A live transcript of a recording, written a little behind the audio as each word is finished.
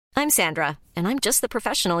I'm Sandra, and I'm just the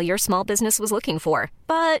professional your small business was looking for.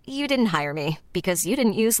 But you didn't hire me because you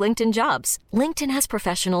didn't use LinkedIn Jobs. LinkedIn has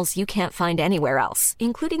professionals you can't find anywhere else,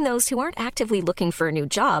 including those who aren't actively looking for a new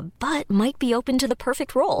job, but might be open to the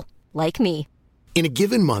perfect role, like me. In a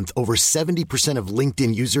given month, over 70% of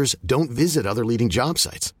LinkedIn users don't visit other leading job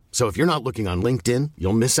sites. So if you're not looking on LinkedIn,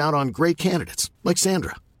 you'll miss out on great candidates like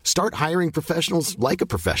Sandra. Start hiring professionals like a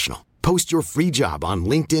professional. Post your free job on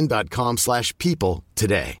linkedin.com/people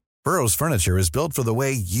today. Burrow's furniture is built for the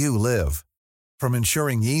way you live. From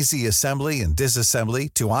ensuring easy assembly and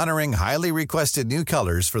disassembly to honoring highly requested new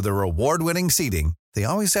colors for their award-winning seating, they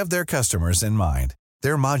always have their customers in mind.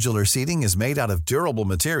 Their modular seating is made out of durable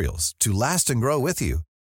materials to last and grow with you.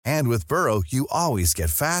 And with Burrow, you always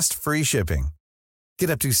get fast, free shipping.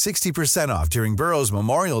 Get up to 60% off during Burrow's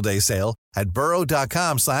Memorial Day sale at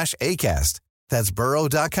burrow.com/ACAST. That's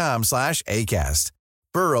burrow.com/ACAST.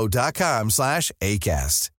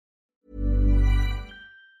 burrow.com/ACAST.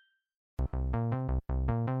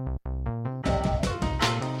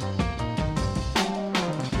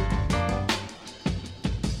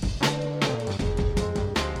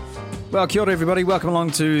 Well, kia ora everybody. Welcome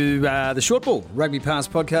along to the Short Ball Rugby Pass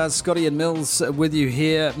podcast. Scotty and Mills with you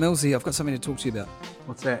here. Millsy, I've got something to talk to you about.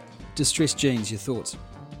 What's that? Distressed jeans, your thoughts?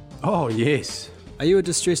 Oh, yes. Are you a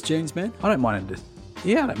distressed jeans man? I don't mind them.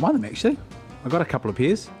 Yeah, I don't mind them, actually. I got a couple of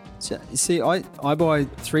pairs. So, you see, I buy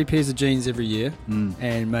 3 pairs of jeans every year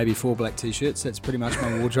and maybe 4 black T-shirts. That's pretty much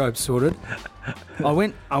my wardrobe sorted. I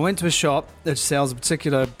went to a shop that sells a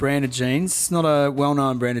particular brand of jeans. It's not a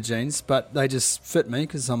well-known brand of jeans, but they just fit me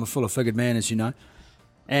because I'm a full-of-figured man, as you know.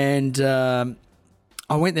 And I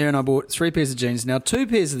went there and I bought 3 pairs of jeans. Now, 2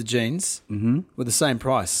 pairs of the jeans were the same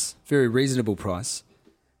price, very reasonable price.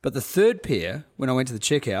 But the third pair, when I went to the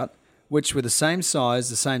checkout, which were the same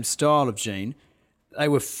size, the same style of jean, they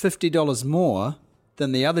were $50 more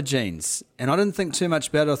than the other jeans. And I didn't think too much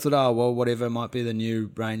about it. I thought, oh, well, whatever, might be the new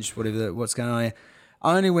range, what's going on here.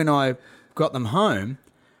 Only when I got them home,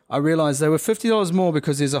 I realised they were $50 more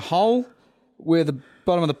because there's a hole where the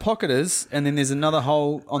bottom of the pocket is and then there's another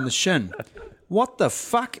hole on the shin. What the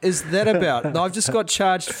fuck is that about? I've just got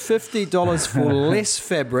charged $50 for less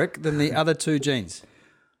fabric than the other 2 jeans.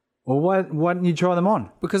 Well, why didn't you try them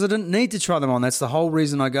on? Because I didn't need to try them on. That's the whole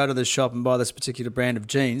reason I go to this shop and buy this particular brand of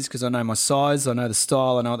jeans, because I know my size, I know the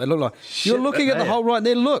style, I know what they look like. You're looking at the hole right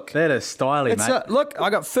there. Look. That is stylish, mate. Look,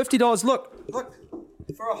 I got $50. Look,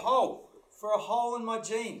 for a hole in my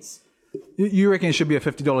jeans. You reckon it should be a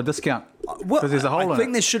 $50 discount? Because there's a hole in it. I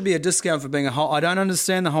think there should be a discount for being a hole. I don't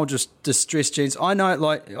understand the whole just distressed jeans. I know, I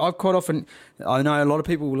know a lot of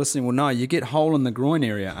people listening will know, you get hole in the groin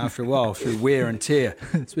area after a while through wear and tear,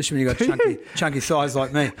 especially when you've got chunky thighs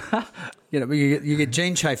like me. You get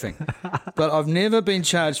jean chafing. But I've never been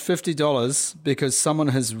charged $50 because someone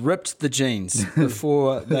has ripped the jeans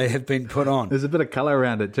before they have been put on. There's a bit of colour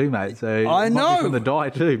around it too, mate. So I know. Might be from the dye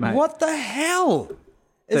too, mate. What the hell?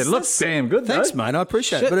 It looks damn good, though. Thanks, mate. I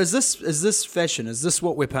appreciate it. But is this fashion? Is this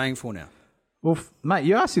what we're paying for now? Well, mate,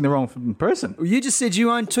 you're asking the wrong person. Well, you just said you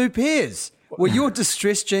own 2 pairs. Were your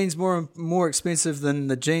distressed jeans more expensive than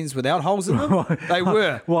the jeans without holes in them? They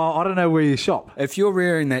were. Well, I don't know where you shop. If you're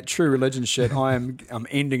wearing that True Religion shit, I'm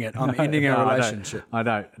ending it. I'm ending our relationship. I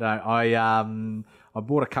don't. I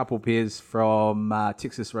bought a couple pairs from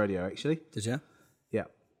Texas Radio, actually. Did you? Yeah.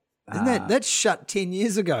 Isn't that's shut 10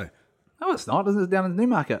 years ago? No, it's not. It's down in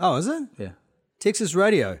Newmarket. Oh, is it? Yeah. Texas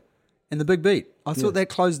Radio and the Big Beat. I thought that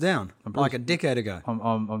closed down like a decade ago.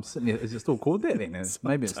 I'm sitting here. Is it still called that then?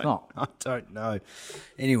 Maybe it's not. I don't know.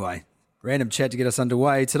 Anyway, random chat to get us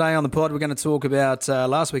underway. Today on the pod, we're going to talk about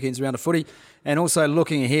last weekend's round of footy and also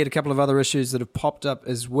looking ahead, a couple of other issues that have popped up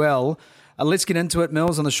as well. Let's get into it,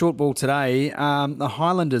 Mills, on the short ball today. The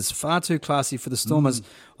Highlanders, far too classy for the Stormers.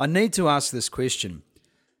 I need to ask this question.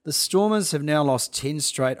 The Stormers have now lost 10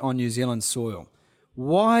 straight on New Zealand soil.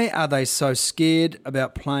 Why are they so scared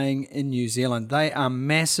about playing in New Zealand? They are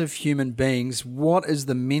massive human beings. What is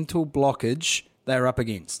the mental blockage they're up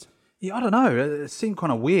against? Yeah, I don't know. It seemed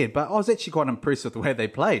kind of weird, but I was actually quite impressed with the way they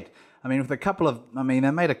played. I mean,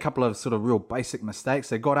 they made a couple of sort of real basic mistakes.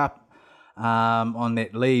 They got up on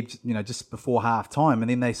that lead, just before half time, and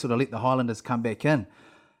then they sort of let the Highlanders come back in.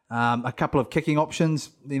 A couple of kicking options,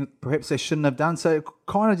 perhaps they shouldn't have done. So it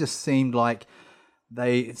kind of just seemed like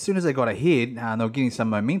as soon as they got ahead, they were getting some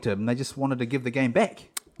momentum, they just wanted to give the game back.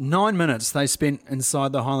 9 minutes they spent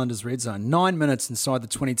inside the Highlanders red zone. 9 minutes inside the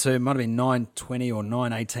 22. Might have been 9:20 or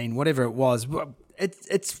 9:18, whatever it was.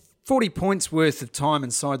 It's 40 points worth of time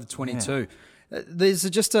inside the 22. Yeah. There's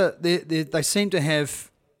just they seem to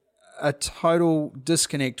have a total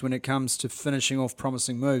disconnect when it comes to finishing off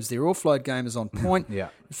promising moves. Their offload game is on point. Yeah.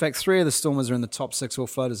 In fact, 3 of the Stormers are in the top 6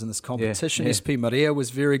 offloaders in this competition. Yeah. SP Maria was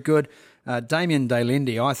very good. Damien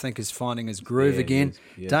Delendi, I think, is finding his groove again.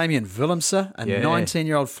 Damien Willemse, a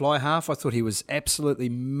 19-year-old fly half. I thought he was absolutely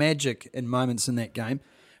magic in moments in that game.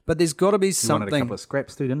 But there's got to be something. He wanted a couple of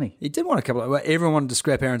scraps too, didn't he? He did want a couple of. Well, everyone wanted to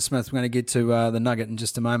scrap Aaron Smith. We're going to get to the Nugget in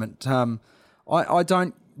just a moment. I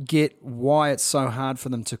don't get why it's so hard for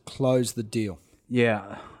them to close the deal.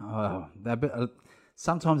 Yeah, they're a bit,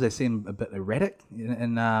 sometimes they seem a bit erratic,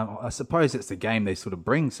 and I suppose it's the game they sort of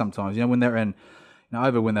bring sometimes. When they're in,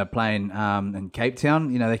 when they're playing in Cape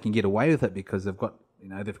Town, they can get away with it because they've got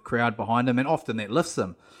the crowd behind them, and often that lifts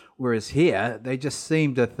them. Whereas here, they just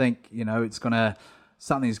seem to think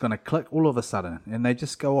something's going to click all of a sudden, and they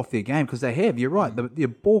just go off their game because they have. You're right, the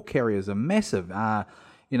ball carriers are massive.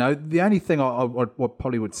 The only thing I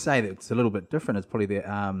probably would say that's a little bit different is probably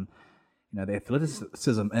their the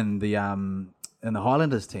athleticism in the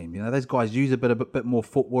Highlanders team. Those guys use a bit more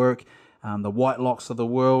footwork. The Whitelocks of the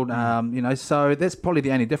world. So that's probably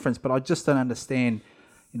the only difference. But I just don't understand,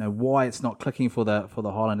 why it's not clicking for the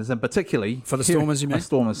Highlanders, and particularly for the Stormers. You mean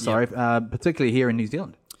Stormers? Sorry, particularly here in New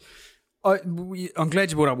Zealand. I'm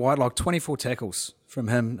glad you brought up Whitelock. 24 tackles from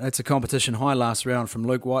him. It's a competition high last round from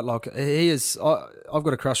Luke Whitelock. He is. I've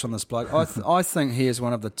got a crush on this bloke. I think he is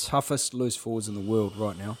one of the toughest loose forwards in the world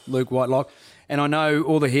right now, Luke Whitelock. And I know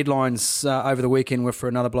all the headlines over the weekend were for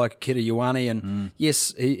another bloke, Keta Ioane, and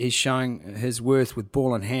yes, he's showing his worth with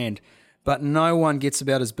ball in hand. But no one gets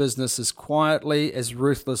about his business as quietly, as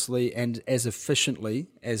ruthlessly, and as efficiently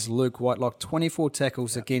as Luke Whitelock. 24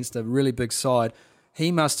 tackles against a really big side. He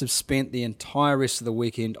must have spent the entire rest of the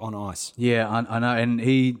weekend on ice. Yeah, I know, and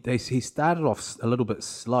he started off a little bit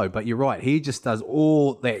slow, but you're right. He just does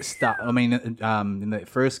all that stuff. I mean, in the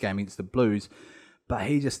first game against the Blues, but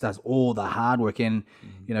he just does all the hard work. And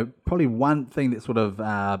probably one thing that sort of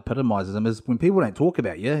epitomises him is when people don't talk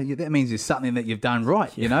about you, that means there's something that you've done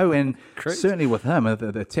right. And certainly with him,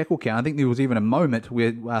 the tackle count. I think there was even a moment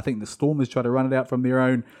where I think the Stormers tried to run it out from their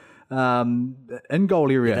own in goal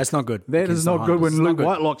area. Yeah, that's not good. That is not good when Luke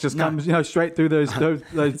Whitelock just comes straight through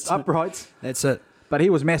those uprights. That's it. But he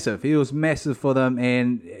was massive. He was massive for them,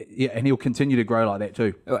 and he'll continue to grow like that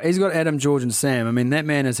too. He's got Adam, George, and Sam. I mean, that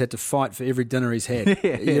man has had to fight for every dinner he's had.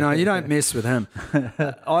 You don't mess with him.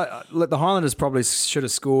 Look, the Highlanders probably should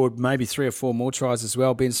have scored maybe 3 or 4 more tries as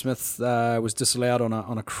well. Ben Smith was disallowed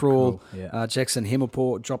on a crawl. Yeah. Jackson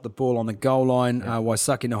Hemmelport dropped the ball on the goal line.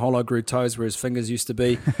 Waisaki Naholo grew toes where his fingers used to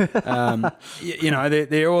be.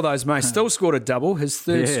 They're all those mates. Still scored a double, his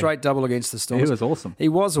third straight double against the Stormers. He was awesome. He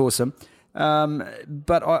was awesome.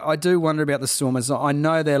 But I do wonder about the Stormers. I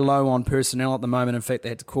know they're low on personnel at the moment. In fact, they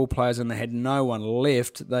had to call players and they had no one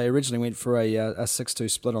left. They originally went for a 6-2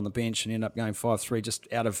 split on the bench and ended up going 5-3 just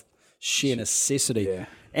out of sheer necessity. Yeah.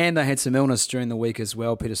 And they had some illness during the week as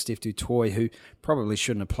well. Peter Steph du Toit, who probably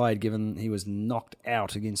shouldn't have played given he was knocked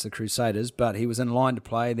out against the Crusaders, but he was in line to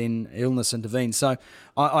play, then illness intervened. So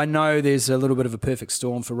I know there's a little bit of a perfect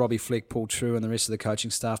storm for Robbie Fleck, Paul True and the rest of the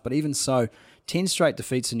coaching staff, but even so, 10 straight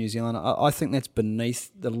defeats in New Zealand, I think that's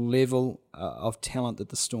beneath the level of talent that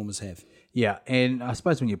the Stormers have. Yeah, and I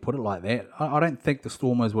suppose when you put it like that, I don't think the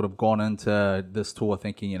Stormers would have gone into this tour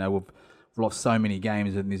thinking, we've lost so many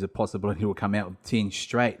games and there's a possibility we'll come out with 10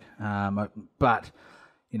 straight. But,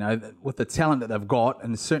 with the talent that they've got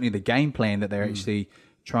and certainly the game plan that they're actually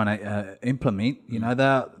trying to implement,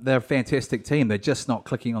 they're a fantastic team. They're just not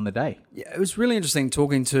clicking on the day. Yeah, it was really interesting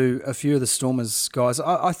talking to a few of the Stormers guys.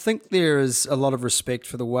 I think there is a lot of respect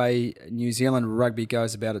for the way New Zealand rugby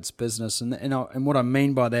goes about its business. And what I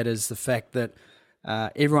mean by that is the fact that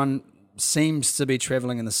everyone seems to be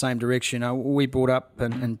travelling in the same direction. We brought up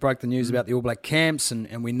and broke the news about the All Black camps,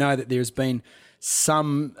 and we know that there's been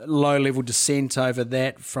some low-level descent over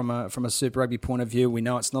that from a Super Rugby point of view. We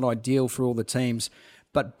know it's not ideal for all the teams,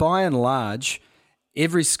 but by and large,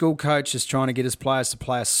 every school coach is trying to get his players to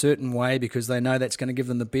play a certain way because they know that's going to give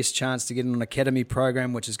them the best chance to get in an academy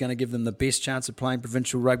program, which is going to give them the best chance of playing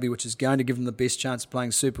provincial rugby, which is going to give them the best chance of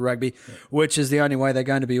playing Super Rugby, which is the only way they're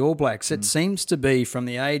going to be All Blacks. It seems to be from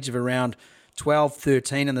the age of around 12,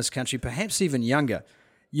 13 in this country, perhaps even younger,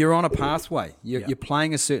 you're on a pathway. You're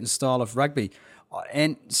playing a certain style of rugby.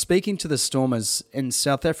 And speaking to the Stormers in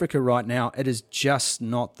South Africa right now, it is just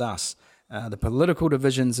not thus. The political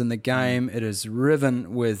divisions in the game, it is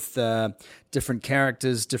riven with different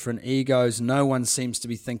characters, different egos. No one seems to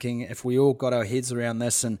be thinking, if we all got our heads around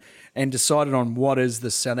this and decided on what is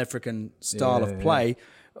the South African style of play,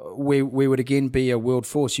 we would again be a world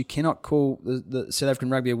force. You cannot call the South African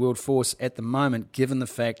rugby a world force at the moment, given the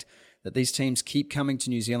fact that these teams keep coming to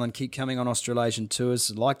New Zealand, keep coming on Australasian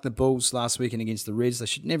tours, like the Bulls last weekend against the Reds. They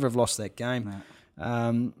should never have lost that game.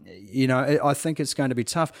 No. I think it's going to be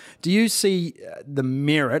tough. Do you see the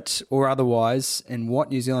merit or otherwise in what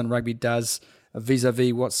New Zealand rugby does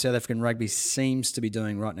vis-a-vis what South African rugby seems to be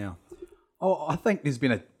doing right now? Oh, I think there's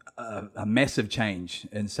been a massive change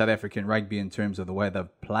in South African rugby in terms of the way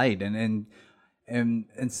they've played, and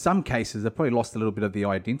in some cases they've probably lost a little bit of the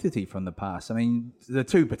identity from the past. I mean, the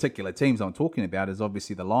two particular teams I'm talking about is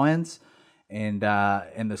obviously the Lions and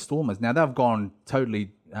the Stormers. Now they've gone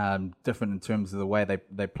totally different in terms of the way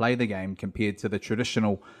they play the game compared to the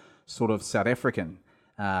traditional sort of South African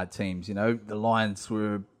teams. The Lions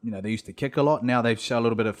were, they used to kick a lot. Now they've shown a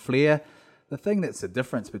little bit of flair. The thing that's the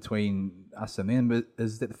difference between us and them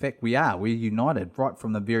is that the fact we're united right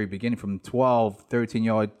from the very beginning, from 12,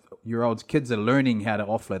 13-year-olds. Kids are learning how to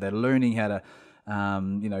offload. They're learning how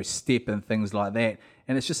to, step and things like that.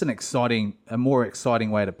 And it's just a more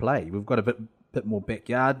exciting way to play. We've got a bit more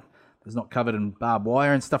backyard. It's not covered in barbed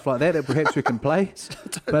wire and stuff like that perhaps we can play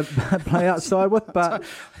outside with. But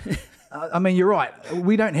I mean, you're right.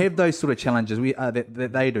 We don't have those sort of challenges that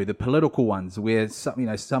they do. The political ones where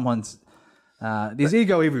someone's there's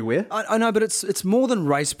ego everywhere. I know, but it's more than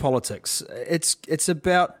race politics. It's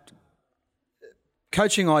about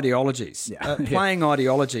coaching ideologies, playing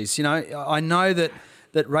ideologies. I know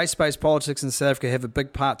that race-based politics in South Africa have a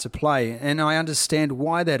big part to play, and I understand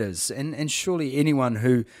why that is. And surely anyone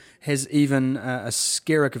who has even a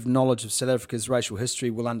skerrick of knowledge of South Africa's racial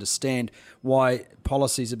history will understand why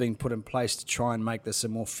policies are being put in place to try and make this a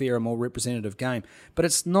more fair and more representative game. But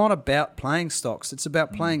it's not about playing stocks, it's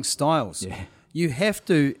about playing styles. Yeah. You have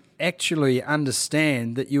to actually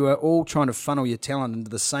understand that you are all trying to funnel your talent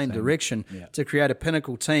into the same direction to create a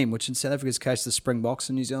pinnacle team, which in South Africa's case, the Springboks,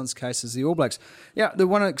 in New Zealand's case is the All Blacks. Yeah, the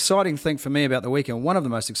one exciting thing for me about the weekend, one of the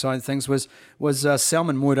most exciting things was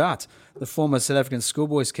Salman Murat, the former South African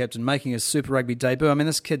schoolboys captain, making his Super Rugby debut. I mean,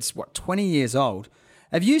 this kid's, 20 years old.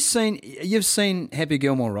 You've seen Happy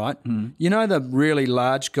Gilmore, right? Mm. You know the really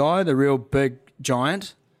large guy, the real big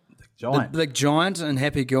giant? The big giant in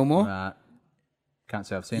Happy Gilmore? Can't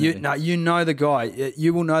say I've seen it. No, you know the guy.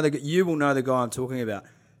 You will know the guy I'm talking about.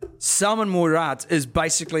 Salman Murat is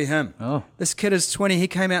basically him. Oh. This kid is 20. He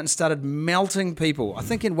came out and started melting people. I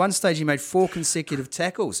think in one stage he made 4 consecutive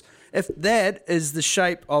tackles. If that is the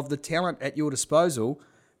shape of the talent at your disposal,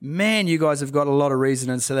 man, you guys have got a lot of reason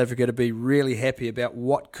in South Africa to be really happy about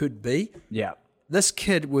what could be. Yeah. This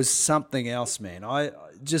kid was something else, man. I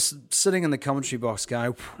just sitting in the commentary box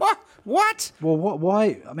going, What? Well,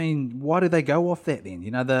 why? I mean, why do they go off that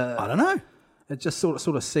then? I don't know. It just sort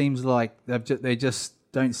of seems like they just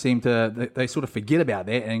don't seem to. They sort of forget about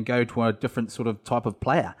that and go to a different sort of type of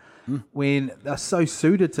player when they're so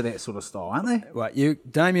suited to that sort of style, aren't they?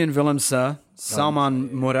 Right, Damien Willemse,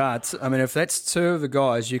 Salman Murat. I mean, if that's 2 of the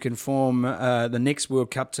guys you can form the next World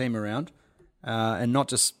Cup team around. And not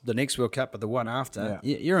just the next World Cup, but the one after.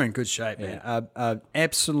 Yeah. You're in good shape, man.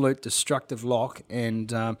 Absolute destructive lock,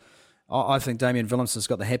 and I think Damien Willemse's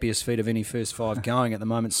got the happiest feet of any first 5 going at the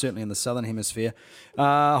moment, certainly in the Southern Hemisphere.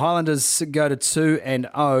 Highlanders go to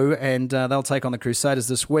 2-0, and they'll take on the Crusaders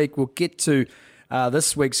this week. We'll get to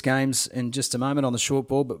this week's games in just a moment on the short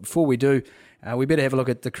ball, but before we do, we better have a look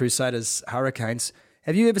at the Crusaders Hurricanes.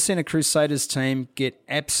 Have you ever seen a Crusaders team get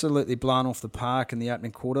absolutely blown off the park in the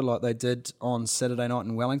opening quarter like they did on Saturday night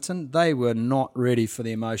in Wellington? They were not ready for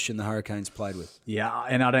the emotion the Hurricanes played with. Yeah,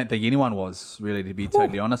 and I don't think anyone was, really, to be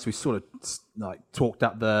totally honest. We sort of talked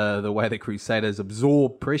up the way the Crusaders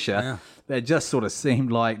absorbed pressure. Yeah. It just sort of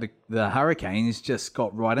seemed like the Hurricanes just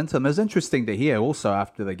got right into them. It was interesting to hear also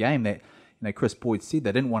after the game that Chris Boyd said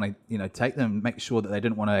they didn't want to, take them, make sure that they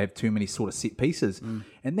didn't want to have too many sort of set pieces.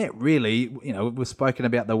 And that really, was spoken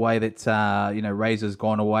about the way that, Razor's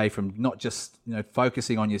gone away from not just,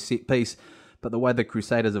 focusing on your set piece, but the way the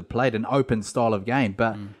Crusaders have played an open style of game.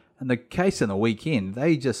 But in the case in the weekend,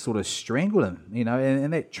 they just sort of strangled him,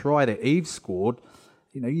 and that try that Eve scored,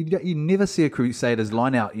 you never see a Crusaders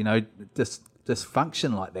line out, just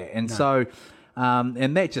function like that. And so,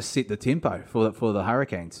 and that just set the tempo for the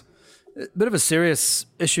Hurricanes. A bit of a serious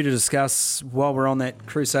issue to discuss while we're on that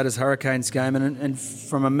Crusaders-Hurricanes game, and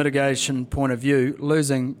from a mitigation point of view,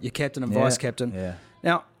 losing your captain and vice-captain. Yeah.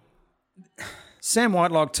 Now, Sam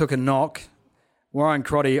Whitelock took a knock. Warren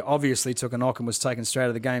Crotty obviously took a knock and was taken straight out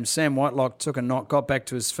of the game. Sam Whitelock took a knock, got back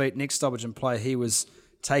to his feet. Next stoppage in play, he was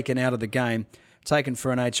taken out of the game, taken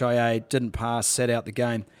for an HIA, didn't pass, sat out the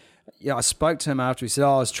game. Yeah, I spoke to him after. He said,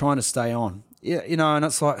 I was trying to stay on. Yeah, and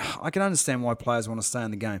it's like, I can understand why players want to stay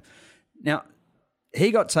in the game. Now,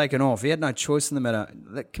 he got taken off. He had no choice in the matter.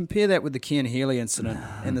 Compare that with the Cian Healy incident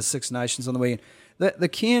in the Six Nations on the weekend. The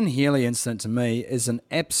Cian Healy incident to me is an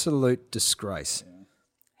absolute disgrace.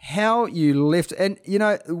 How you left, and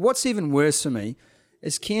what's even worse for me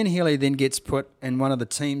is Cian Healy then gets put in one of the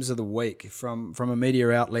teams of the week from a media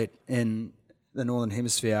outlet in the Northern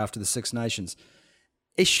Hemisphere after the Six Nations.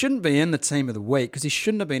 He shouldn't be in the team of the week because he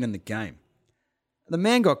shouldn't have been in the game. The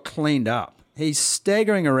man got cleaned up. He's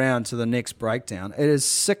staggering around to the next breakdown. It is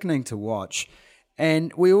sickening to watch.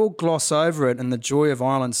 And we all gloss over it in the joy of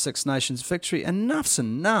Ireland's Six Nations victory. Enough's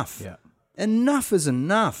enough. Yeah. Enough is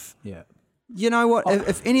enough. Yeah. You know what?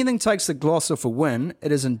 If anything takes the gloss off a win,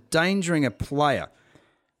 it is endangering a player.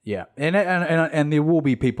 Yeah, and there will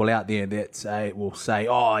be people out there that will say,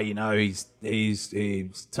 oh, he's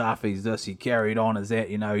tough, he's this, he carried on as that,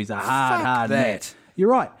 he's a hard man. You're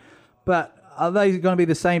right, but are they going to be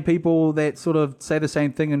the same people that sort of say the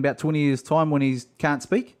same thing in about 20 years' time when he can't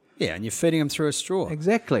speak? Yeah, and you're feeding him through a straw.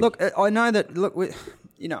 Exactly. Look, I know that. Look,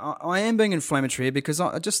 I am being inflammatory here because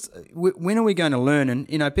when are we going to learn?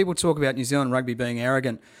 And people talk about New Zealand rugby being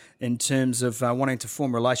arrogant in terms of wanting to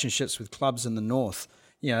form relationships with clubs in the north.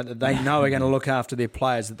 That they know are going to look after their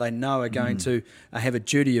players, that they know are going to have a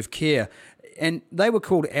duty of care. And they were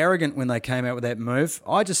called arrogant when they came out with that move.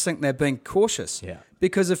 I just think they're being cautious. Yeah.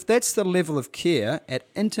 Because if that's the level of care at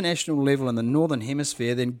international level in the Northern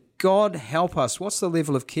Hemisphere, then God help us. What's the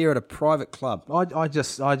level of care at a private club? I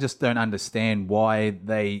just don't understand why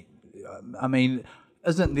they... I mean,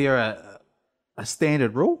 isn't there a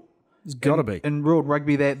standard rule? It's got to be. In world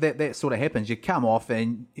rugby, that sort of happens. You come off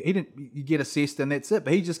and you get assessed and that's it.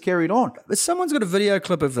 But he just carried on. But someone's got a video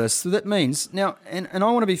clip of this. So that means... Now, and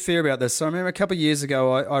I want to be fair about this. So I remember a couple of years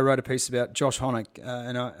ago, I wrote a piece about Josh Honeck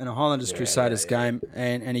in a Highlanders Crusaders game,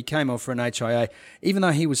 and he came off for an HIA, even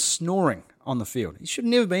though he was snoring on the field. He should have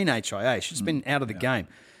never been HIA. He should have been out of the game.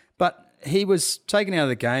 But he was taken out of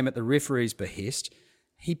the game at the referee's behest.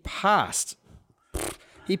 He passed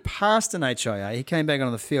an HIA. He came back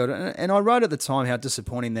onto the field. And I wrote at the time how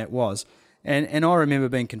disappointing that was. And I remember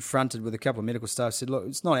being confronted with a couple of medical staff who said, look,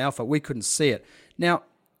 it's not our fault. We couldn't see it. Now,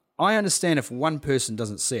 I understand if one person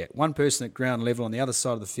doesn't see it. One person at ground level on the other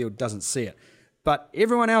side of the field doesn't see it. But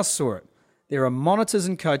everyone else saw it. There are monitors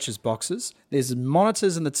in coaches' boxes. There's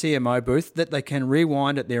monitors in the TMO booth that they can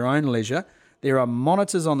rewind at their own leisure. There are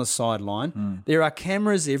monitors on the sideline. There are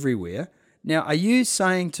cameras everywhere. Now, are you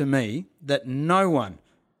saying to me that no one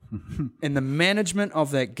in the management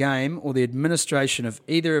of that game or the administration of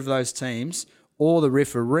either of those teams or the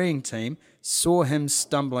refereeing team saw him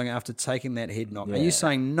stumbling after taking that head knock? Yeah. Are you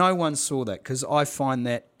saying no one saw that? Because I find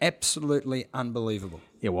that absolutely unbelievable.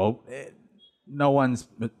 Yeah, well, no one's...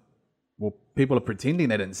 Well, people are pretending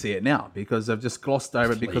they didn't see it now because they've just glossed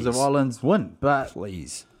over it because of Ireland's win. But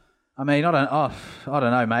please, I mean, I don't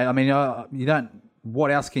know, mate. I mean, you don't.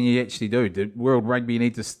 What else can you actually do? Did World Rugby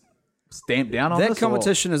need to stamp down on that? This,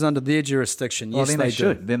 competition is under their jurisdiction. Yes, then they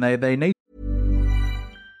should. do. Then they need.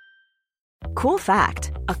 Cool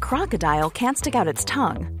fact, a crocodile can't stick out its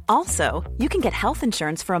tongue. Also, you can get health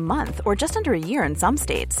insurance for a month or just under a year in some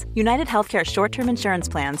states. United Healthcare short-term insurance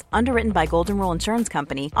plans, underwritten by Golden Rule Insurance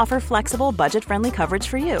Company, offer flexible, budget-friendly coverage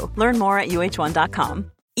for you. Learn more at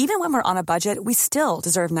uh1.com. Even when we're on a budget, we still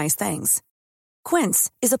deserve nice things.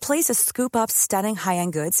 Quince is a place to scoop up stunning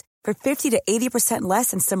high-end goods for 50 to 80%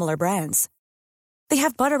 less than similar brands. They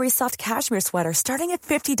have buttery soft cashmere sweaters starting at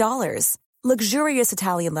 $50, luxurious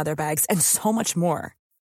Italian leather bags, and so much more.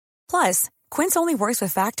 Plus, Quince only works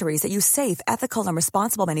with factories that use safe, ethical, and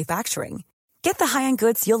responsible manufacturing. Get the high-end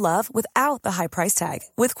goods you'll love without the high price tag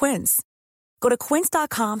with Quince. Go to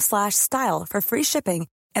quince.com/style for free shipping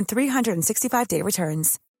and 365-day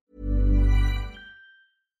returns.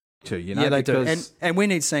 Yeah, they do. And we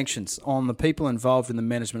need sanctions on the people involved in the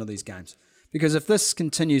management of these games. Because if this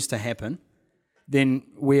continues to happen, then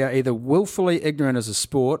we are either willfully ignorant as a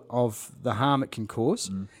sport of the harm it can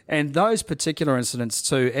cause. And those particular incidents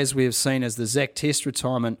too, as we have seen as the Zach Test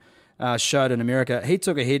retirement showed in America, he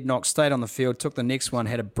took a head knock, stayed on the field, took the next one,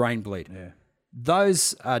 had a brain bleed. Yeah.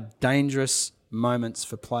 Those are dangerous moments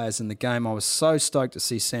for players in the game. I was so stoked to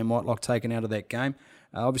see Sam Whitelock taken out of that game.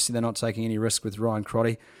 Obviously, they're not taking any risk with Ryan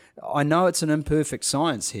Crotty. I know it's an imperfect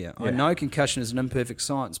science here. Yeah. I know concussion is an imperfect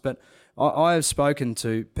science, but I have spoken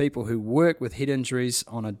to people who work with head injuries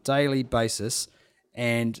on a daily basis,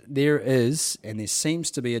 and there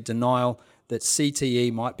seems to be a denial that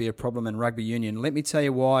CTE might be a problem in rugby union. Let me tell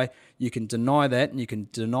you why you can deny that, and you can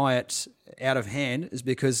deny it out of hand, is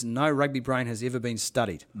because no rugby brain has ever been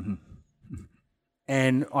studied.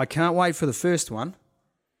 And I can't wait for the first one.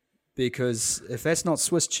 because if that's not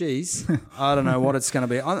Swiss cheese, I don't know what it's going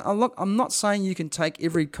to be. Look, I'm not saying you can take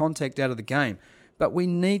every contact out of the game, but we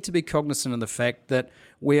need to be cognizant of the fact that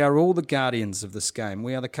we are all the guardians of this game.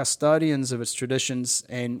 We are the custodians of its traditions,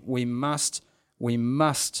 and we must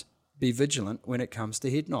be vigilant when it comes to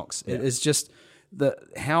head knocks. Yeah. It is just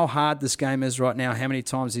how hard this game is right now, how many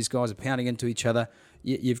times these guys are pounding into each other.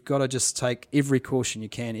 You've got to just take every caution you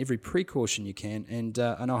can, every precaution you can, and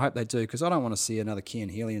I hope they do, because I don't want to see another Cian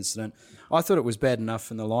Healy incident. I thought it was bad enough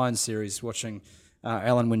in the Lions series watching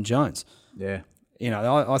Alan Wynne-Jones. Yeah.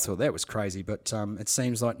 I thought that was crazy, but it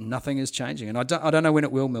seems like nothing is changing, and I don't know when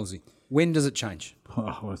it will, Millsy. When does it change?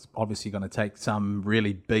 Well, it's obviously going to take some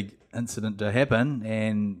really big incident to happen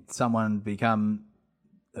and someone become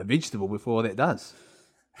a vegetable before that does.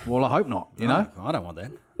 Well, I hope not, you know? I don't want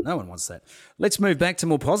that. No one wants that. Let's move back to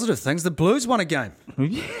more positive things. The Blues won a game.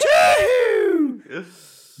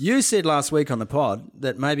 You said last week on the pod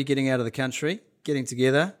that maybe getting out of the country, getting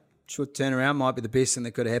together, short turnaround might be the best thing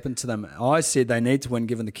that could happen to them. I said they need to win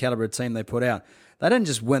given the calibre of team they put out. They didn't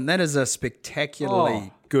just win. That is a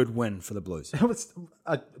spectacularly good win for the Blues.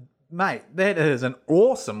 Mate, that is an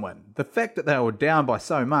awesome win. The fact that they were down by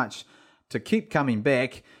so much to keep coming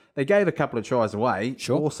back, they gave a couple of tries away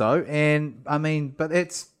also. And, I mean, but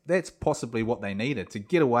that's possibly what they needed to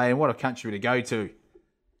get away, and what a country to go to.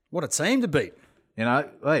 What a team to beat. You know,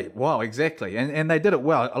 wow, exactly. And they did it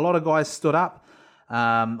well. A lot of guys stood up.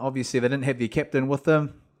 Obviously, they didn't have their captain with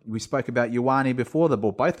them. We spoke about Ioane before,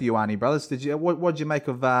 both the Ioane brothers. What did you make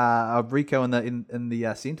of Rico in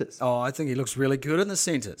the centres? Oh, I think he looks really good in the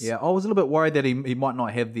centres. Yeah, I was a little bit worried that he might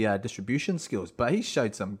not have the distribution skills, but he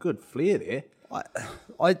showed some good flair there.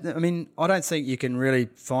 I mean, I don't think you can really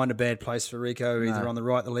find a bad place for Rico either on the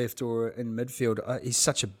right, the left, or in midfield. He's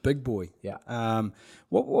such a big boy. Yeah.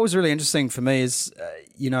 What was really interesting for me is,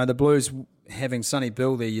 the Blues having Sonny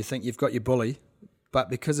Bill there, you think you've got your bully, but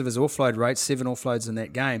because of his offload rate, 7 offloads in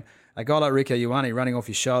that game, a guy like Rico Ioane running off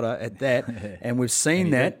your shoulder at that, and we've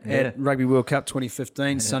seen that at Rugby World Cup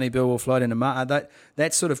 2015, Sonny Bill offload into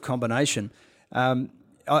that sort of combination. I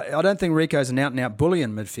don't think Rico's an out-and-out bully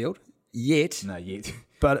in midfield yet. No, yet.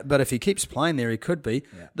 But if he keeps playing there, he could be.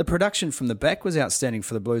 Yeah. The production from the back was outstanding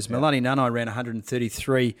for the Blues. Yeah. Milani Nanai ran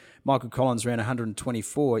 133. Michael Collins ran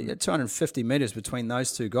 124. You had 250 metres between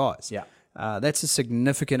those two guys. Yeah. That's a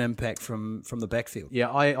significant impact from the backfield. Yeah,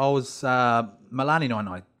 I was Milani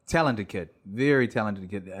Nanai, talented kid, very talented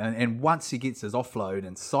kid. And once he gets his offload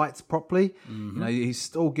and sights properly, he's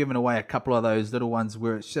still giving away a couple of those little ones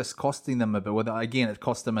where it's just costing them a bit. Again, it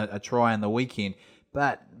cost him a try on the weekend.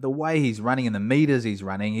 But the way he's running and the meters he's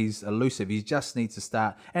running, he's elusive. He just needs to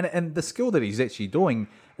start. And the skill that he's actually doing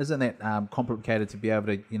isn't that complicated to be able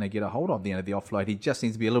to get a hold of the offload. He just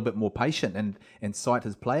needs to be a little bit more patient and sight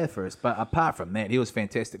his player first. But apart from that, he was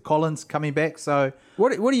fantastic. Collins coming back. So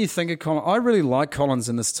what do you think of Collins? I really like Collins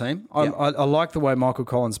in this team. I like the way Michael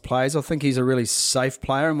Collins plays. I think he's a really safe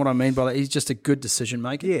player, and what I mean by that, he's just a good decision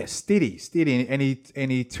maker. Yeah, steady, and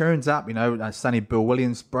he turns up. Sonny Bill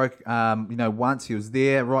Williams broke. Once he was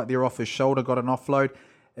right there off his shoulder, got an offload.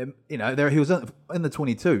 There he was in the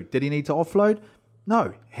 22. Did he need to offload?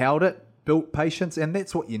 No, held it, built patience, and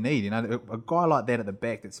that's what you need. A guy like that at the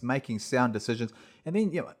back that's making sound decisions. And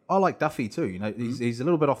then, I like Duffy too. He's a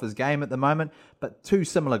little bit off his game at the moment, but two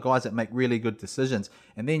similar guys that make really good decisions.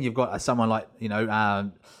 And then you've got someone like Nai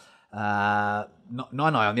on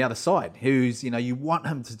the other side, who's you want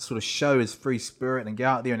him to sort of show his free spirit and go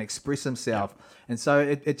out there and express himself. Yeah. And so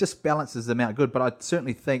it just balances them out good. But I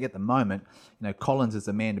certainly think at the moment, Collins is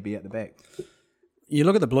the man to be at the back. You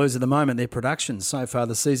look at the Blues at the moment, their production so far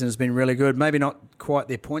this season has been really good. Maybe not quite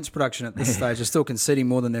their points production at this stage. They're still conceding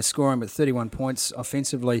more than they're scoring, but 31 points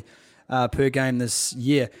offensively per game this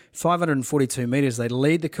year. 542 metres. They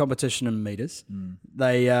lead the competition in metres.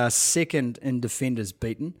 They are second in defenders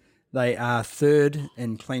beaten. They are third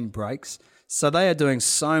in clean breaks. So they are doing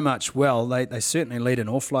so much well. They certainly lead in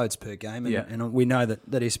offloads per game, and we know that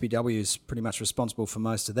SPW is pretty much responsible for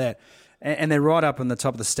most of that. And they're right up in the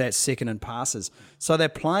top of the stats, second in passes. So they're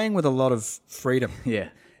playing with a lot of freedom. Yeah.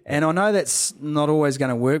 And I know that's not always going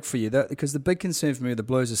to work for you, because the big concern for me with the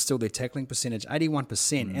Blues is still their tackling percentage,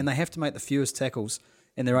 81%, and they have to make the fewest tackles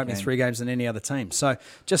in their opening 3 games than any other team. So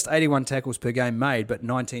just 81 tackles per game made, but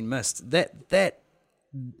 19 missed. That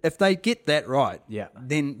if they get that right,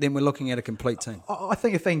 then we're looking at a complete team. I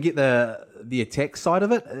think if they can get the attack side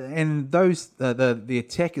of it, and those the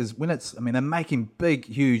attack is when they're making big,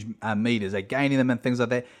 huge meters, they're gaining them and things like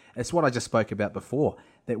that. It's what I just spoke about before.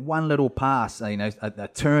 That one little pass, a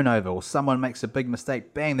turnover, or someone makes a big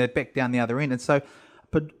mistake, bang, they're back down the other end. And so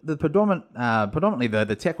predominantly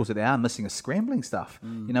the tackles that they are missing are scrambling stuff.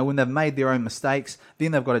 You know, when they've made their own mistakes,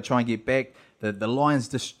 then they've got to try and get back. The line's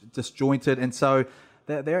disjointed, and so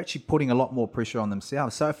they're actually putting a lot more pressure on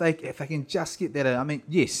themselves. So if they can just get that, I mean,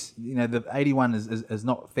 yes, you know, the 81 is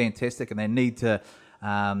not fantastic, and they need to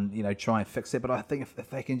try and fix it. But I think if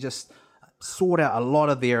they can just sort out a lot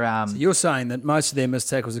of their... So you're saying that most of their missed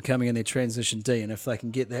tackles are coming in their transition D, and if they can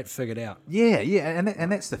get that figured out... Yeah,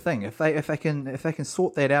 and that's the thing. If they can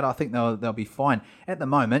sort that out, I think they'll be fine. At the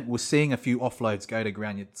moment, we're seeing a few offloads go to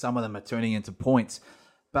ground. Some of them are turning into points.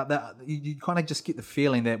 But you kind of just get the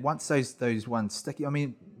feeling that once those ones stick... I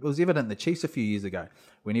mean, it was evident in the Chiefs a few years ago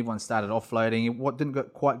when everyone started offloading. What didn't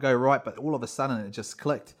quite go right, but all of a sudden it just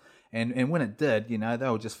clicked. And when it did, you know, they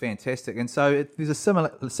were just fantastic. And so there's a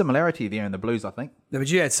similarity there in the Blues, I think. No, but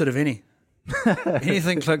you had any.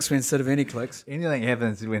 Anything clicks when Sitiveni clicks. Anything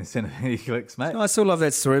happens when Sitiveni clicks, mate. I still love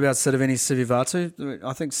that story about Sitiveni Sivivatu.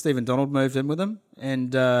 I think Stephen Donald moved in with him,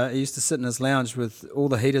 and he used to sit in his lounge with all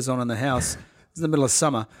the heaters on in the house. It was in the middle of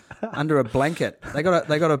summer, under a blanket. They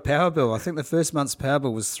got a power bill. I think the first month's power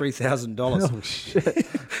bill was $3,000. Oh shit!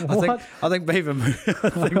 I think Beaver moved.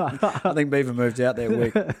 I think Beaver moved out that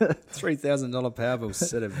week. $3,000 power bill.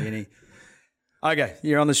 Sitiveni. Okay,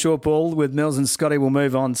 you're on the short ball with Mills and Scotty. We'll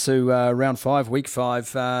move on to round 5, week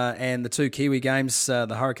 5, and the two Kiwi games.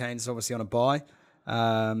 The Hurricanes obviously on a bye,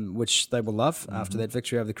 which they will love after that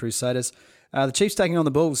victory over the Crusaders. The Chiefs taking on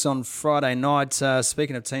the Bulls on Friday night.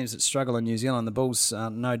 Speaking of teams that struggle in New Zealand, the Bulls are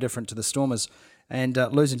no different to the Stormers. And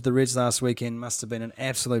losing to the Reds last weekend must have been an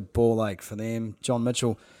absolute ball ache for them. John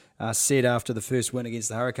Mitchell said after the first win against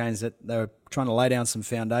the Hurricanes that they were trying to lay down some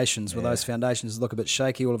foundations. Well, those foundations look a bit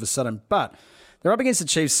shaky all of a sudden. But they're up against the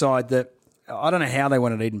Chiefs side that I don't know how they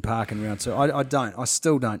won at Eden Park in round 2. I don't. I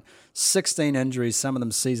still don't. 16 injuries, some of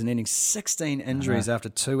them season-ending. 16 injuries after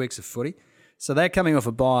 2 weeks of footy. So they're coming off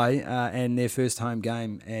a bye and their first home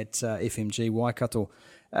game at FMG Waikato.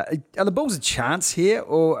 Are the Bulls a chance here,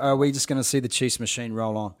 or are we just going to see the Chiefs machine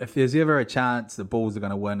roll on? If there's ever a chance the Bulls are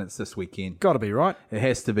going to win, it's this weekend. Got to be, right? It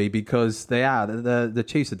has to be, because they are. The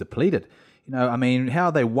Chiefs are depleted. You know, I mean,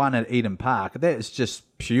 how they won at Eden Park, that is just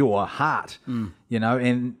pure heart. You know,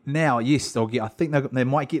 and now, yes, I think they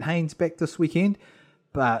might get Haynes back this weekend,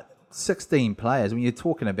 but 16 players, when you're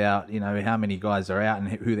talking about, you know, how many guys are out and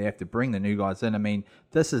who they have to bring the new guys in, I mean,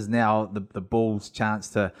 this is now the Bulls' chance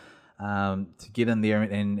to get in there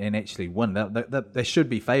and actually win. They should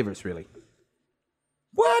be favourites, really.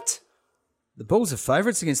 What? The Bulls are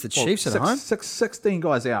favourites against the Chiefs at home? 16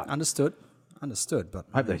 guys out. Understood, but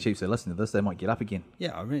I hope the Chiefs are listening to this. They might get up again.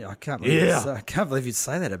 Yeah, I mean, I can't believe you'd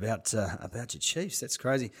say that about your Chiefs. That's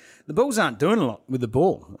crazy. The Bulls aren't doing a lot with the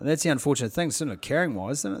ball. That's the unfortunate thing. Certainly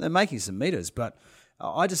carrying-wise, they're making some metres, but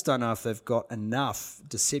I just don't know if they've got enough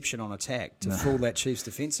deception on attack to fool that Chiefs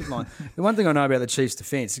defensive line. The one thing I know about the Chiefs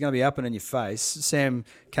defence is going to be up and in your face. Sam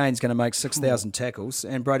Cane's going to make 6,000 tackles,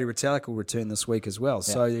 and Brody Retallick will return this week as well.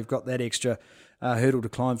 So you've got that extra hurdle to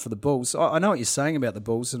climb for the Bulls. I know what you're saying about the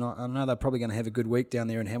Bulls, and I know they're probably going to have a good week down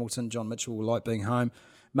there in Hamilton. John Mitchell will like being home.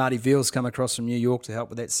 Marty Veal's come across from New York to help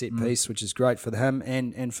with that set piece, which is great for him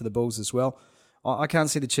and for the Bulls as well. I can't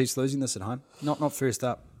see the Chiefs losing this at home. Not first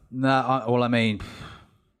up. No, I mean,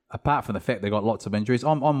 apart from the fact they got lots of injuries,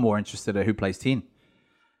 I'm more interested in who plays 10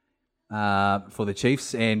 for the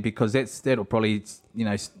Chiefs, and because that'll probably, you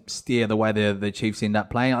know, steer the way the Chiefs end up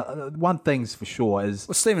playing. One thing's for sure is...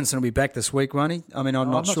 Well, Stevenson will be back this week, won't he? I mean,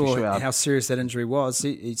 I'm not sure how serious that injury was.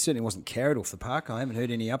 He certainly wasn't carried off the park. I haven't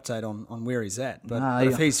heard any update on where he's at. But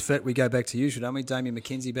if he's fit, we go back to usual, don't we? Damien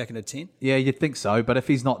McKenzie back into 10? Yeah, you'd think so. But if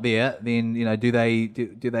he's not there, then, you know, do they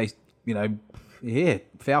you know... Yeah,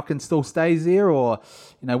 Falcon still stays there, or,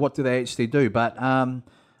 you know, what do they actually do? But I'd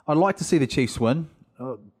like to see the Chiefs win.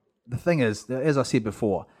 The thing is, as I said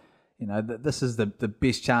before, you know, this is the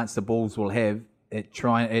best chance the Bulls will have at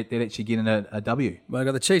actually getting a W. Well, they've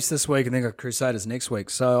got the Chiefs this week and they've got Crusaders next week.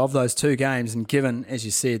 So of those two games, and given, as you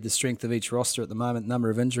said, the strength of each roster at the moment, number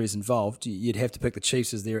of injuries involved, you'd have to pick the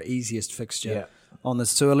Chiefs as their easiest fixture on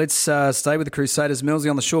this tour. Let's stay with the Crusaders. Millsy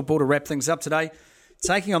on the short ball to wrap things up today.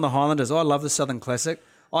 Taking on the Highlanders. I love the Southern Classic.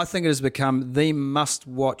 I think it has become the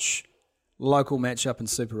must-watch local matchup in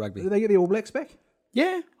Super Rugby. Do they get the All Blacks back?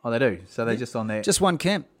 Yeah. Oh, they do. So they're just on there. Just one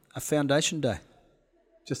camp. A foundation day.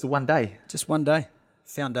 Just the one day? Just one day.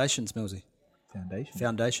 Foundations, Millsy.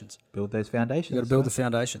 Foundations. Build those foundations. You've got to build the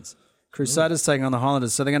foundations. Crusaders taking on the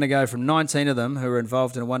Highlanders. So they're going to go from 19 of them who are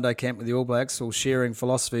involved in a one-day camp with the All Blacks, all sharing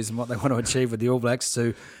philosophies and what they want to achieve with the All Blacks,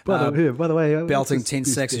 to by the way, belting 10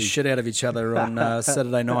 sacks of shit out of each other on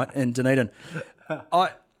Saturday night in Dunedin.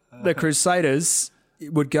 The Crusaders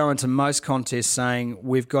would go into most contests saying,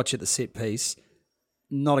 we've got you at the set piece.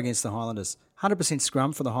 not against the Highlanders. 100%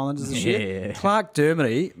 scrum for the Highlanders this year. Yeah. Clark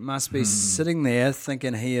Dermody must be sitting there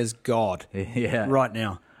thinking he is God right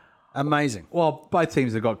now. Amazing. Well, both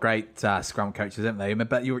teams have got great scrum coaches, haven't they?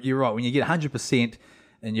 But you're right. When you get 100%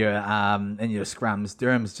 in your scrums,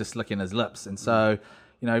 Durham's just licking his lips. And so,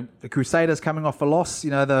 the Crusaders coming off a loss,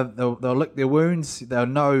 they'll lick their wounds. They'll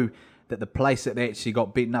know that the place that they actually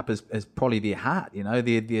got beaten up is probably their heart,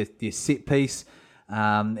 their set piece.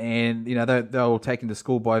 And they're all taken to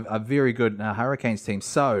school by a very good Hurricanes team.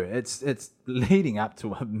 So it's leading up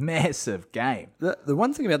to a massive game. The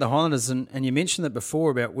one thing about the Highlanders, and you mentioned that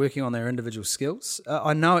before about working on their individual skills,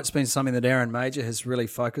 I know it's been something that Aaron Major has really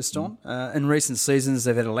focused on. In recent seasons,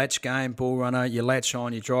 they've had a latch game, ball runner, you latch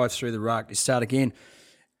on, you drive through the ruck, you start again.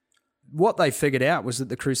 What they figured out was that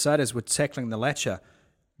the Crusaders were tackling the latcher,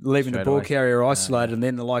 leaving the ball carrier isolated, and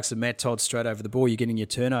then the likes of Matt Todd straight over the ball, you're getting your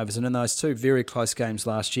turnovers. And in those two very close games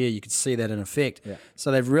last year, you could see that in effect. Yeah.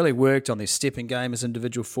 So they've really worked on their stepping game as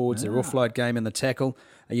individual forwards, their offload game in the tackle.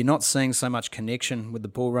 You're not seeing so much connection with the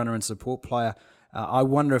ball runner and support player. I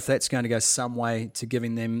wonder if that's going to go some way to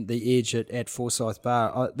giving them the edge at Forsyth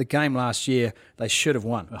Bar. The game last year, they should have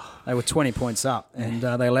won. They were 20 points up, and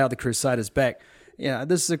they allowed the Crusaders back.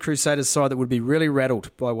 This is a Crusaders side that would be really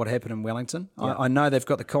rattled by what happened in Wellington. Yeah. I know they've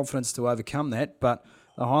got the confidence to overcome that, but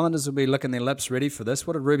the Highlanders will be licking their lips ready for this.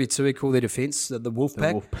 What did Ruby Tui call their defence? The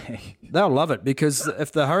Wolfpack? They'll love it, because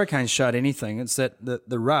if the Hurricanes showed anything, it's that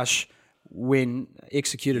the rush, when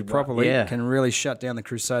executed properly, can really shut down the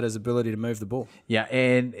Crusaders' ability to move the ball. Yeah,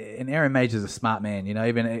 and Aaron Major's a smart man.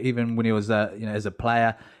 Even when he was as a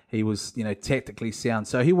player, he was, tactically sound.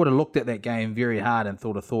 So he would have looked at that game very hard and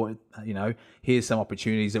thought, here's some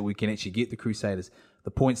opportunities that we can actually get the Crusaders.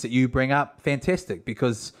 The points that you bring up, fantastic,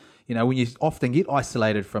 because, when you often get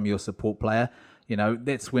isolated from your support player,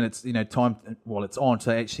 that's when it's, time, it's on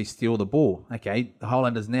to actually steal the ball. Okay, the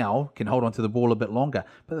Highlanders now can hold on to the ball a bit longer.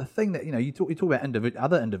 But the thing that, you talk about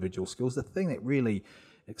other individual skills, the thing that really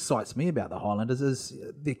excites me about the Highlanders is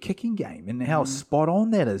their kicking game and how spot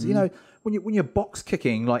on that is. When you're box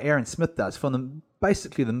kicking like Aaron Smith does from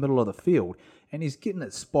basically the middle of the field, and he's getting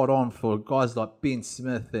it spot on for guys like Ben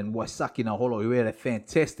Smith and Waisaki Naholo, who had a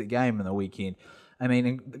fantastic game in the weekend. I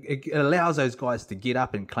mean, it allows those guys to get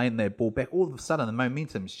up and claim their ball back. All of a sudden, the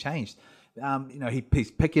momentum's changed.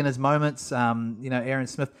 He's picking his moments. Aaron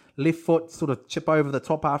Smith, left foot sort of chip over the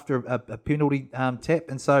top after a penalty tap,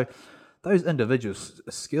 and so those individual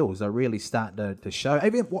skills are really starting to show.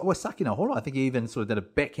 Even Waisaki Naholo, I think he even sort of did a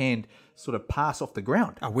backhand sort of pass off the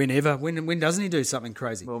ground. Whenever. When doesn't he do something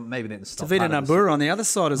crazy? Well, maybe that's Tavita Nabura on the other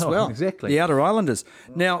side as well. Exactly. The outer islanders.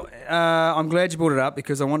 Now, I'm glad you brought it up,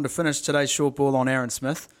 because I wanted to finish today's short ball on Aaron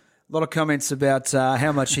Smith. A lot of comments about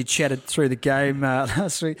how much he chatted through the game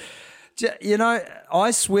last week.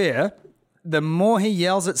 I swear, the more he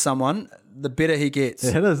yells at someone, the better he gets.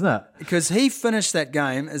 Yeah, isn't it? Because he finished that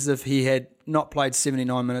game as if he had not played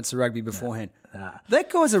 79 minutes of rugby beforehand. That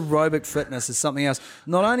guy's aerobic fitness is something else.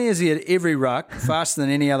 Not only is he at every ruck faster than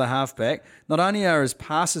any other halfback, not only are his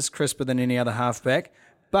passes crisper than any other halfback,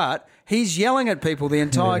 but he's yelling at people the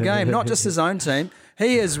entire game, not just his own team.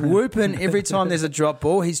 He is whooping every time there's a drop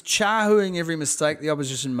ball. He's chahooing every mistake the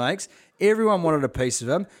opposition makes. Everyone wanted a piece of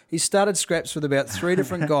him. He started scraps with about 3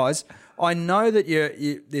 different guys. I know that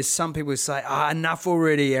there's some people who say, enough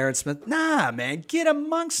already, Aaron Smith. Nah, man, get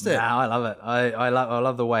amongst it. No, I love it. I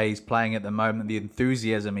love the way he's playing at the moment, the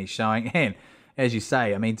enthusiasm he's showing. And as you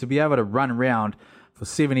say, I mean, to be able to run around for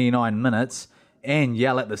 79 minutes and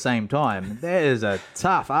yell at the same time, that is a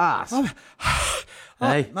tough ask.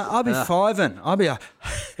 I'll be fiving. I'll be.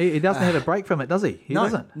 He doesn't have a break from it, does he? He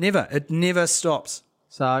doesn't. Never. It never stops.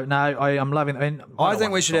 So, no, I'm loving it. I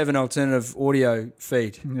think we should have an alternative audio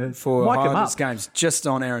feed for Highlanders games just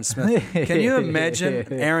on Aaron Smith. Can you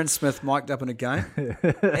imagine Aaron Smith mic'd up in a game?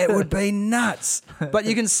 It would be nuts. But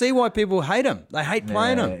you can see why people hate him. They hate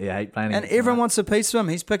playing him. Yeah, hate playing him. And everyone wants a piece of him.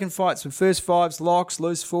 He's picking fights with first fives, locks,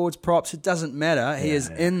 loose forwards, props. It doesn't matter. He is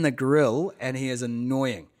in the grill, and he is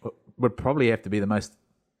annoying. Would probably have to be the most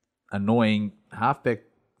annoying halfback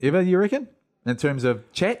ever, you reckon? In terms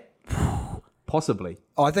of chat? Possibly.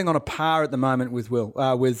 I think on a par at the moment with George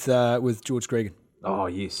Gregan. Oh,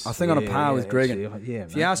 yes. I think on a par with Gregan. Actually,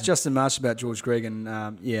 if you ask Justin Marsh about George Gregan,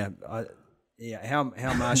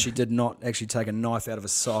 how Marshy did not actually take a knife out of a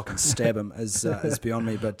sock and stab him is beyond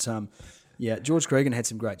me. But George Gregan had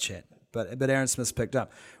some great chat. But Aaron Smith's picked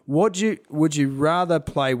up. Would you rather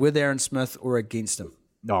play with Aaron Smith or against him?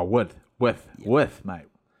 No, with, mate.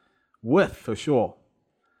 With, for sure.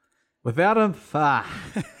 Without him,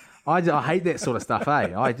 I hate that sort of stuff,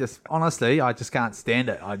 eh? I just can't stand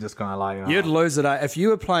it. I just kind of like... You'd lose it, eh? If you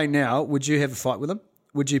were playing now, would you have a fight with him?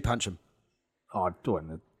 would you punch him? Oh, do it.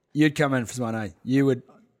 You'd come in for one, eh? You would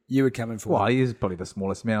come in for Well, one. he's probably the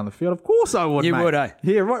smallest man on the field. Of course I would, You mate. would, eh?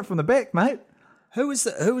 Yeah, right from the back, mate. Who was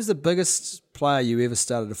the biggest player you ever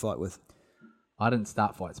started a fight with? I didn't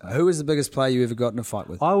start fights, mate. Who was the biggest player you ever got in a fight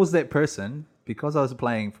with? I was that person, because I was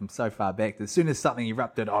playing from so far back, that as soon as something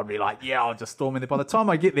erupted, I'd be like, yeah, I'll just storm in there. By the time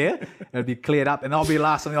I get there, it'll be cleared up, and I'll be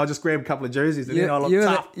last, and I'll just grab a couple of jerseys, and then I'll look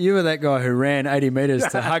tough. You were that guy who ran 80 metres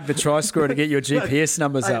to hug the try scorer to get your GPS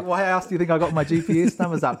numbers Hey, up. well, how else do you think I got my GPS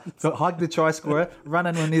numbers up? So hug the try scorer, run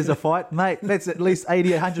in when there's a fight. Mate, that's at least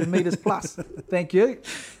 80, 100 metres plus. Thank you.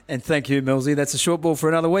 And thank you, Millsy. That's a short ball for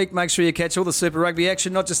another week. Make sure you catch all the Super Rugby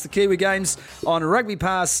action, not just the Kiwi games, on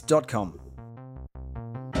rugbypass.com.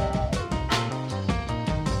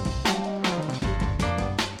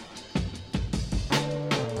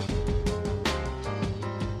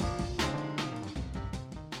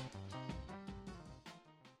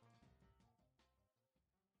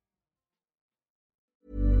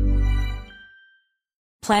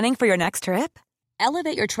 Planning for your next trip?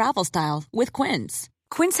 Elevate your travel style with Quince.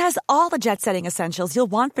 Quince has all the jet-setting essentials you'll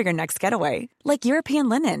want for your next getaway, like European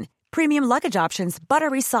linen, premium luggage options,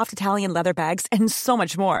 buttery soft Italian leather bags, and so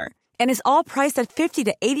much more. And is all priced at 50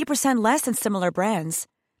 to 80% less than similar brands.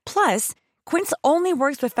 Plus, Quince only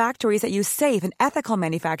works with factories that use safe and ethical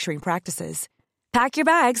manufacturing practices. Pack your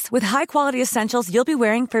bags with high-quality essentials you'll be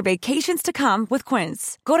wearing for vacations to come with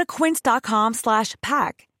Quince. Go to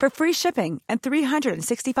quince.com/pack for free shipping and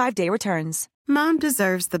 365-day returns. Mom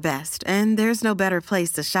deserves the best, and there's no better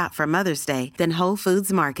place to shop for Mother's Day than Whole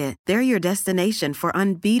Foods Market. They're your destination for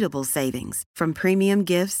unbeatable savings, from premium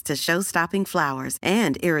gifts to show-stopping flowers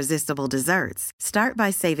and irresistible desserts. Start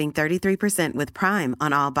by saving 33% with Prime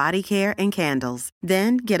on all body care and candles.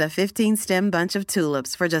 Then get a 15-stem bunch of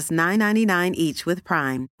tulips for just $9.99 each with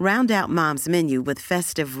Prime. Round out Mom's menu with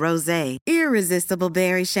festive rosé, irresistible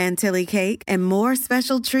berry chantilly cake, and more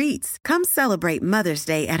special treats. Come celebrate Mother's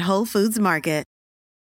Day at Whole Foods Market.